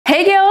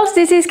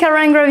girls, this is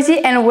Karen Gravity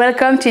and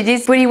welcome to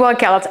this booty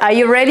workout. Are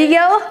you ready,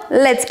 girl?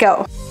 Let's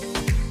go!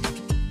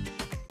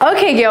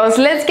 Okay girls,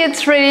 let's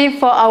get ready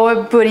for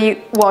our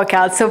booty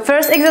workout. So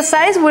first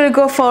exercise, we'll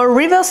go for a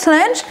reverse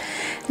lunge.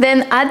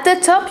 Then at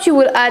the top, you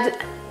will add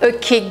a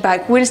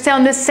kickback. We'll stay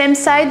on the same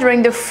side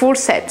during the full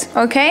set,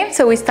 okay?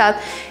 So we start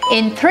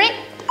in 3,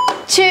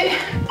 2,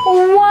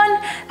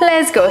 1,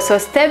 let's go. So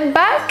step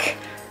back,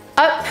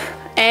 up,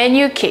 and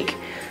you kick.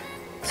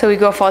 So we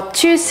go for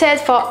 2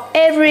 sets for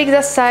every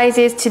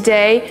exercises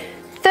today.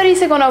 30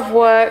 seconds of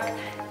work,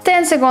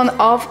 10 seconds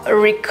of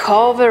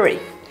recovery.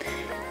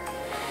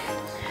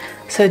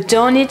 So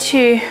don't need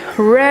to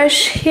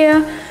rush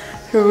here.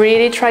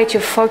 Really try to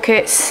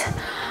focus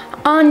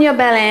on your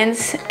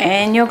balance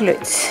and your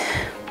glutes.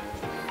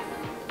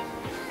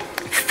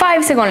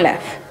 5 seconds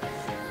left.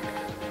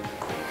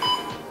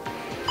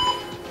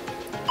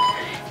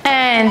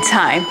 And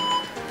time.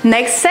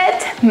 Next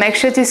set, make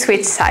sure to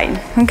switch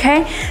side,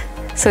 okay?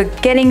 So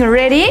getting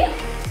ready,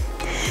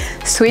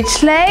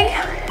 switch leg.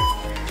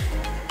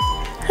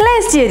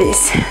 Let's do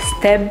this.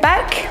 Step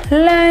back,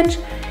 lunge,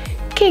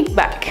 kick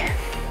back.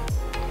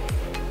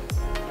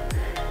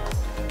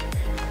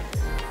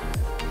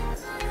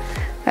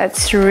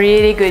 That's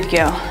really good,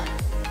 girl.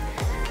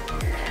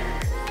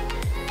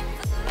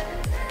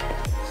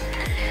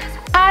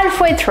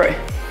 Halfway through.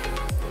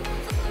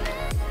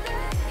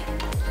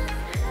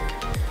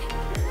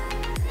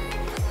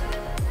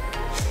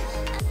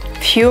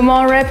 Few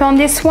more reps on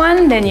this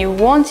one, then you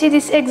won't see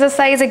this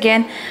exercise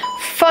again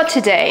for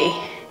today.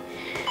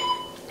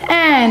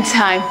 And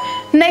time.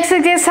 Next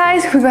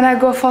exercise, we're gonna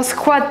go for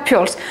squat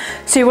pulse.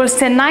 So you will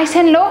stay nice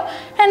and low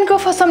and go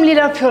for some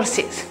little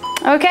pulses,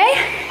 okay?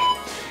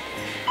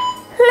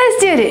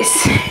 Let's do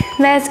this.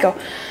 Let's go.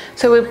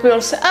 So we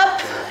pulse up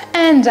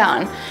and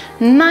down.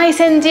 Nice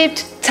and deep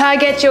to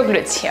target your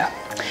glutes here.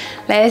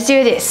 Let's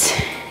do this.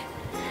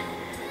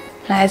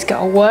 Let's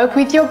go. Work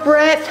with your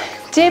breath.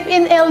 Deep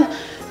inhale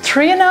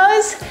through your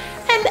nose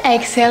and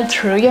exhale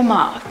through your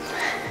mouth.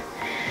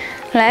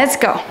 Let's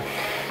go.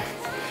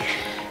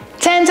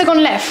 10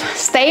 seconds left.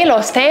 Stay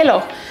low, stay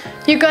low.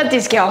 You got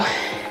this, girl.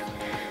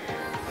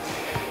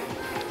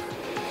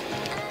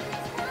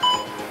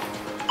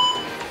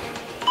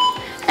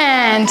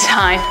 And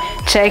time.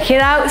 Check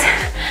it out.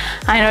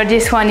 I know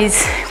this one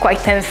is quite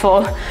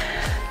painful,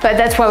 but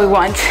that's what we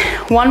want.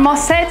 One more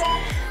set,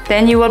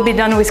 then you will be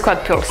done with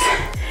squat pulse.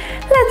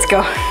 Let's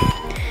go.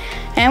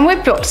 And we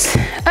pulse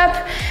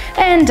up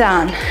and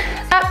down,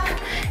 up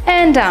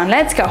and down.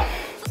 Let's go.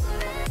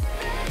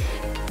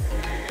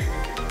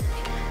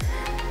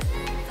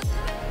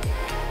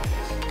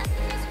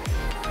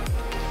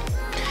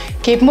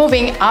 Keep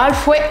moving,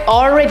 halfway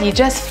already,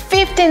 just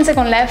 15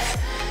 seconds left.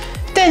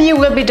 Then you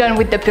will be done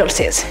with the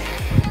pulses.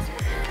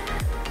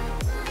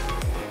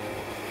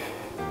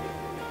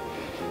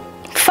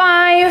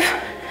 5.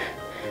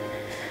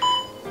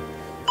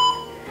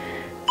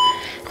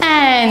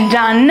 And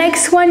done.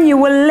 Next one, you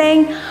will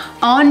lay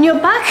on your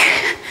back.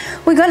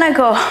 We're gonna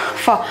go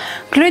for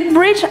glute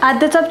bridge. At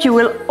the top, you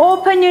will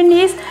open your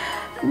knees,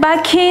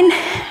 back in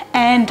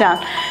and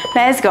down.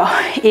 Let's go.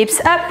 Hips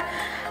up,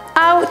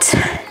 out,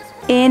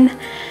 in,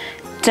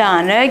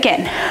 down.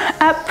 Again,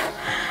 up,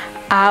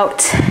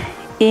 out,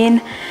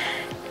 in,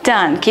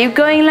 down. Keep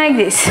going like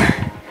this.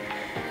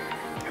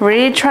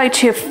 Really try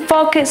to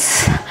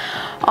focus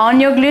on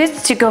your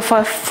glutes to go for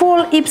a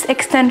full hips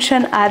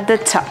extension at the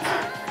top.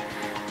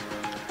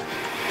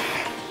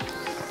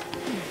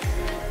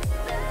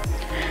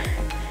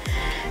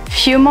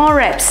 Few more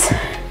reps.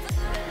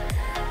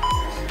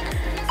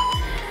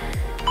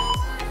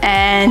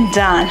 And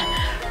done.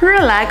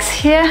 Relax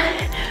here.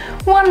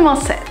 One more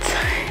set.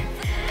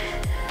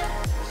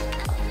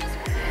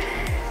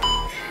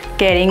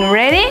 Getting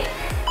ready.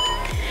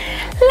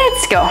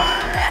 Let's go.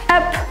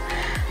 Up,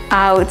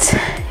 out,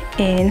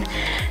 in,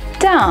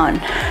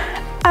 down.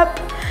 Up,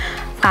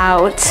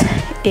 out,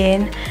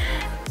 in,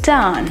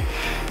 down.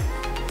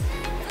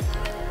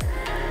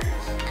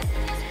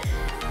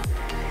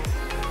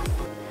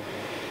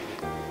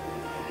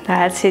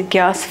 That's it,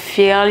 girls.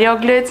 Feel your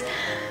glutes.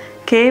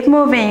 Keep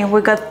moving.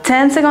 We got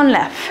 10 seconds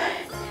left.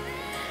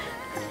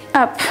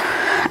 Up,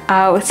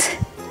 out,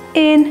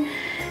 in,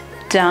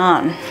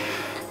 down.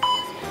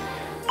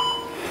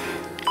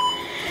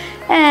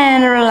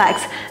 And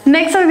relax.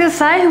 Next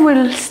exercise,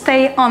 we'll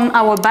stay on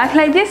our back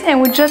like this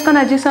and we're just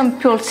gonna do some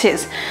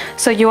pulses.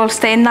 So you will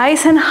stay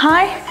nice and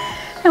high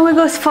and we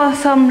go for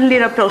some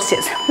little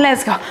pulses.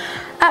 Let's go.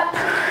 Up.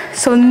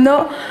 So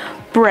no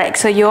break.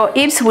 So your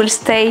hips will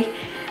stay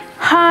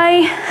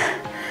high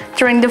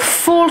during the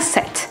full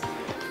set.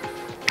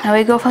 And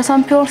we go for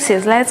some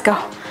pulses. Let's go.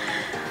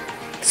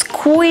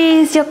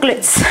 Squeeze your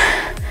glutes.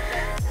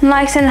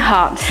 Nice and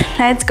hard.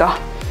 Let's go.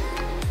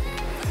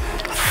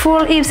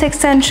 Full hips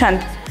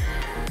extension.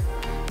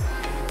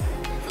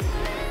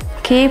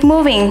 Keep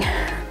moving.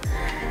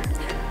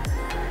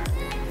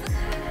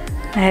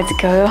 Let's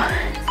go.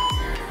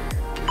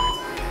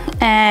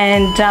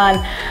 And done.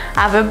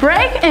 Have a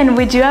break and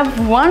we do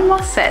have one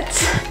more set.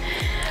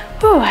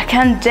 Ooh, I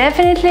can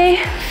definitely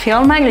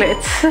feel my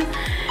glutes.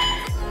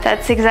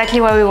 That's exactly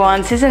what we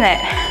want, isn't it?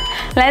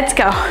 Let's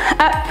go.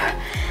 Up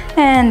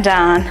and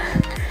down.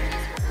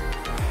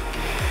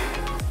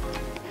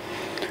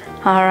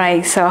 All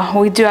right, so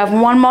we do have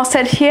one more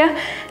set here,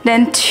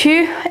 then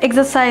 2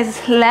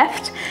 exercises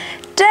left.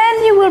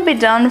 Then you will be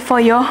done for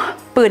your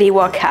booty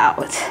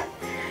workout.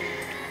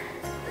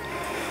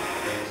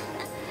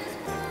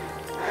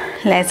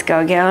 Let's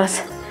go,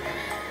 girls.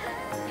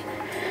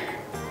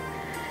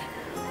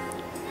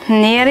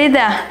 Nearly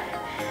there.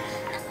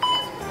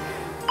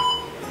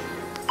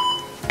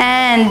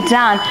 And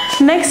down.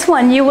 Next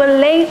one, you will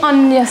lay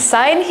on your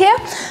side here.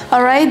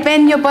 All right,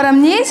 bend your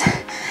bottom knees.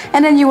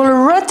 And then you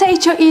will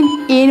rotate your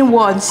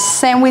inwards.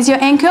 Same with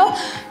your ankle.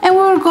 And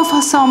we will go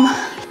for some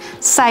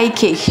side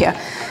kick here.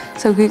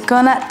 So we're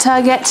gonna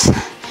target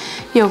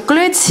your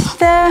glutes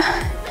there.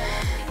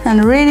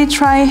 And really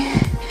try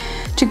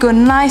to go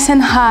nice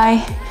and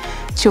high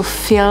to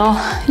feel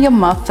your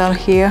muscle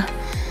here.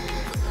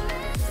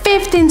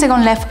 15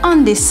 seconds left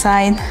on this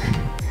side.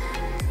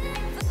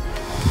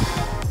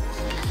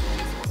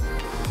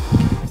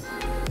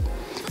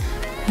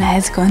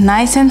 Let's go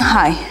nice and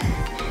high.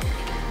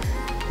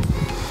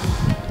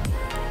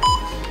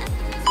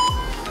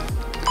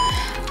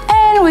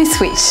 And we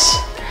switch.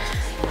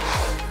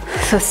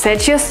 So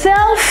set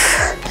yourself.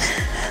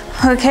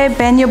 Okay,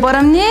 bend your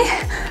bottom knee.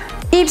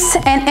 Hips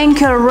and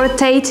ankle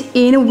rotate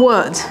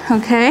inward.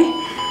 Okay,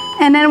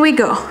 and then we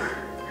go.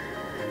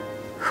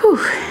 Whew.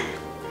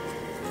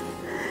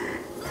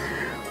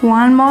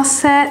 One more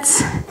set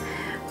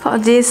for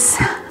this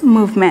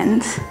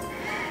movement.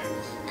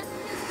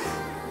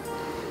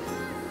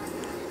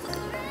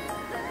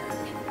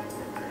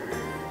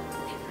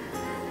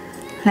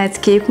 Let's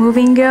keep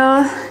moving,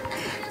 girls.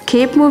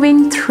 Keep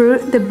moving through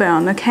the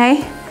burn,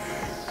 okay?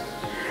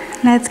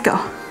 Let's go.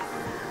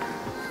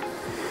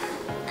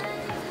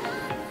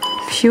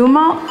 Few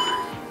more.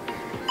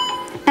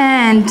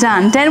 And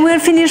done. Then we'll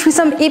finish with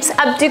some hips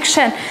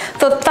abduction.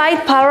 So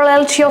tight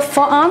parallel to your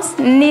forearms,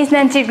 knees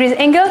 90 degrees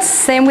angle,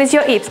 same with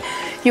your hips.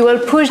 You will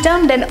push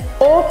down, then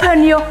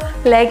open your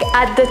leg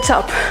at the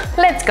top.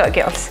 Let's go,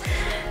 girls.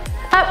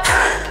 Up.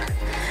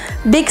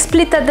 Big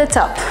split at the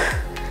top.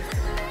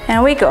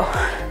 And we go.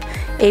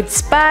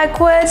 Hips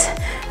backwards,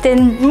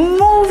 then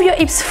move your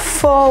hips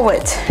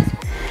forward.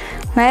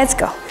 Let's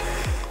go.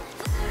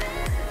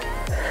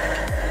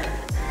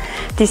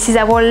 This is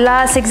our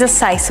last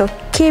exercise, so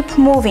keep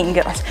moving,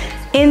 girls,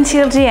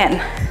 until the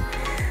end.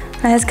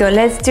 Let's go,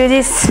 let's do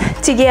this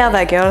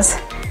together, girls.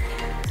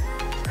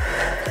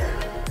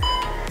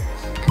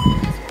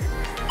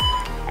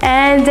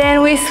 And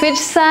then we switch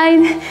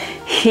side.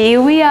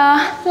 Here we are,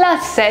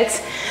 last set.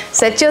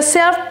 Set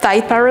yourself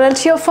tight parallel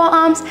to your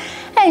forearms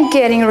and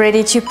getting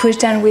ready to push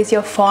down with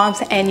your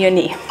forearms and your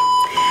knee.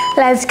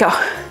 Let's go.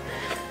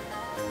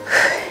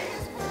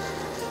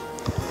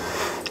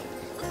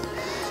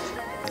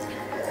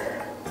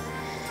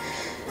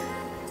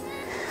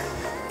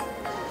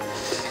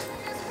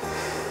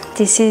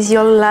 This is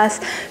your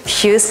last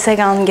few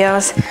seconds,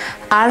 girls.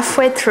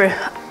 Halfway through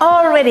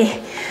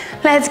already.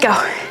 Let's go.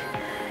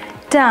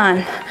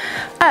 Down,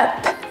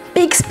 up,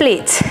 big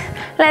split.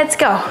 Let's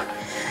go.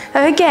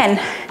 Again,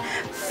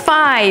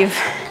 5.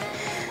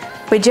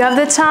 We do have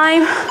the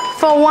time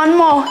for one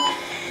more.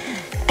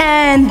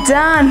 And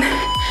done.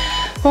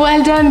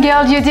 Well done,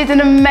 girl. You did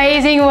an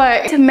amazing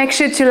work. Make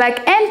sure to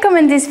like and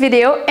comment this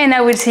video, and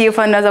I will see you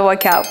for another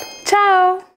workout. Ciao.